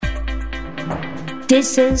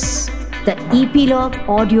This is the Epilogue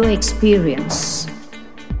audio experience.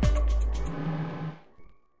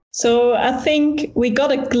 So I think we got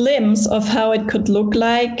a glimpse of how it could look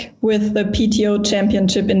like with the PTO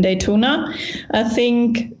Championship in Daytona. I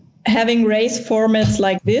think having race formats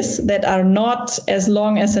like this that are not as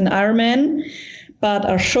long as an Ironman, but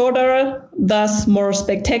are shorter, thus more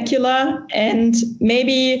spectacular, and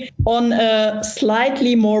maybe on a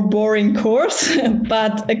slightly more boring course,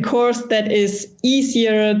 but a course that is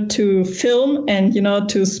easier to film and,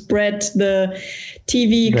 to spread the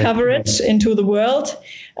TV coverage into the world.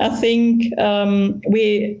 I think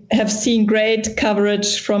we have seen great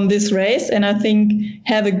coverage from this race, and I think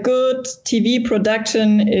have a good TV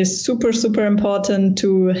production is super, super important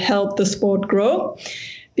to help the sport grow,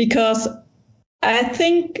 because I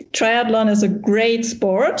think triathlon is a great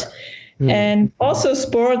sport and also a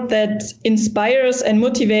sport that inspires and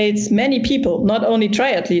motivates many people, not only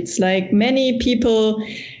triathletes. Like many people,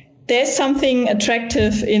 there's something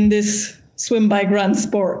attractive in this swim, bike, run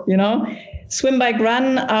sport, Swim, bike,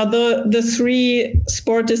 run are the three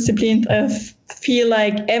sport disciplines I feel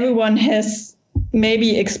like everyone has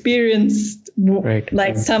maybe experienced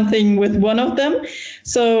something with one of them.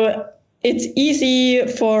 So it's easy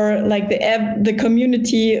for the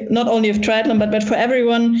community, not only of triathlon, but for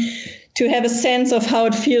everyone to have a sense of how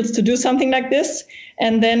it feels to do something like this.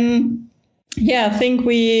 And then, I think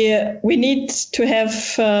we need to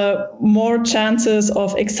have more chances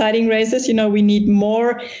of exciting races. We need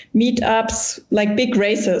more meetups, like big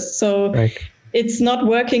races. So it's not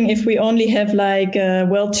working if we only have a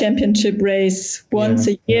world championship race once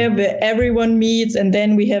a year where everyone meets and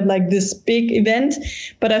then we have this big event.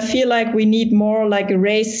 But I feel like we need more like a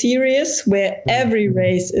race series where every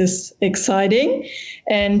race is exciting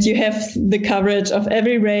and you have the coverage of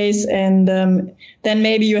every race, and then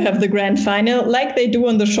maybe you have the grand final like they do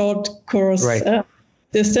on the short course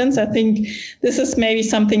distance. I think this is maybe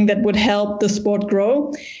something that would help the sport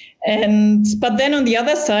grow. But then on the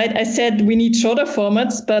other side, I said we need shorter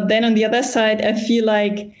formats. But then on the other side, I feel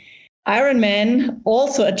like Ironman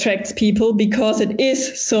also attracts people because it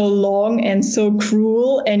is so long and so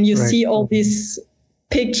cruel. And you see all these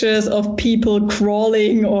pictures of people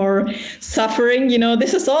crawling or suffering.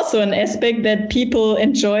 This is also an aspect that people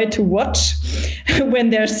enjoy to watch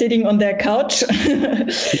when they're sitting on their couch.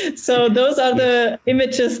 So those are the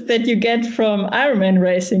images that you get from Ironman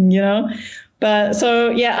racing, But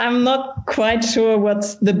I'm not quite sure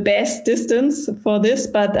what's the best distance for this,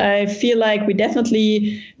 but I feel like we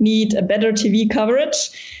definitely need a better TV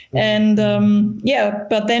coverage. And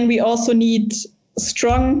but then we also need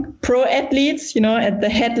strong pro athletes, at the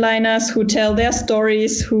headliners who tell their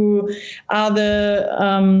stories, who are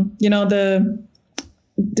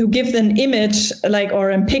to give an image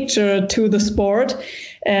or a picture to the sport.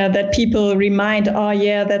 That people remind,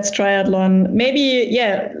 that's triathlon. Maybe,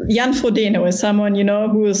 Jan Frodeno is someone,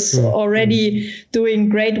 who is already doing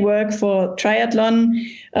great work for triathlon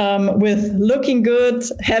with looking good,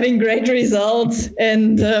 having great results,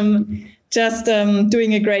 and just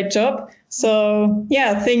doing a great job. So,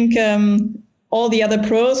 I think all the other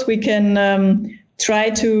pros, we can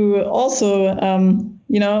try to also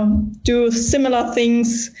do similar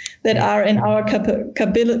things that are in our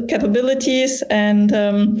capabilities. And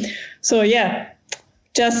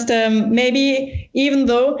just maybe, even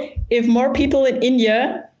though if more people in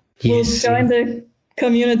India will join the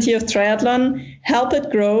community of triathlon, help it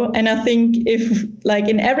grow. And I think if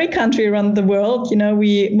in every country around the world,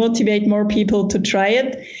 we motivate more people to try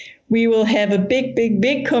it, we will have a big, big,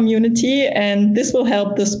 big community, and this will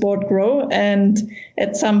help the sport grow. And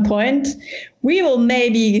at some point, we will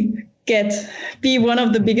maybe be one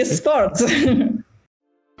of the biggest sports.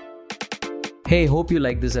 Hey, hope you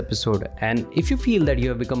like this episode. And if you feel that you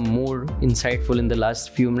have become more insightful in the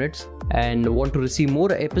last few minutes and want to receive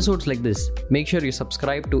more episodes like this, make sure you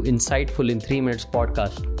subscribe to Insightful in 3 Minutes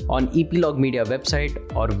podcast on Epilogue Media website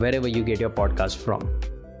or wherever you get your podcast from.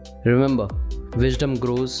 Remember, wisdom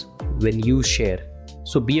grows when you share.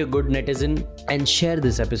 So be a good netizen and share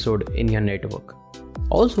this episode in your network.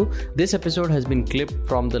 Also, this episode has been clipped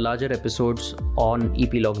from the larger episodes on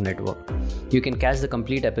Epilogue Network. You can catch the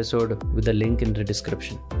complete episode with the link in the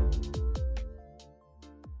description.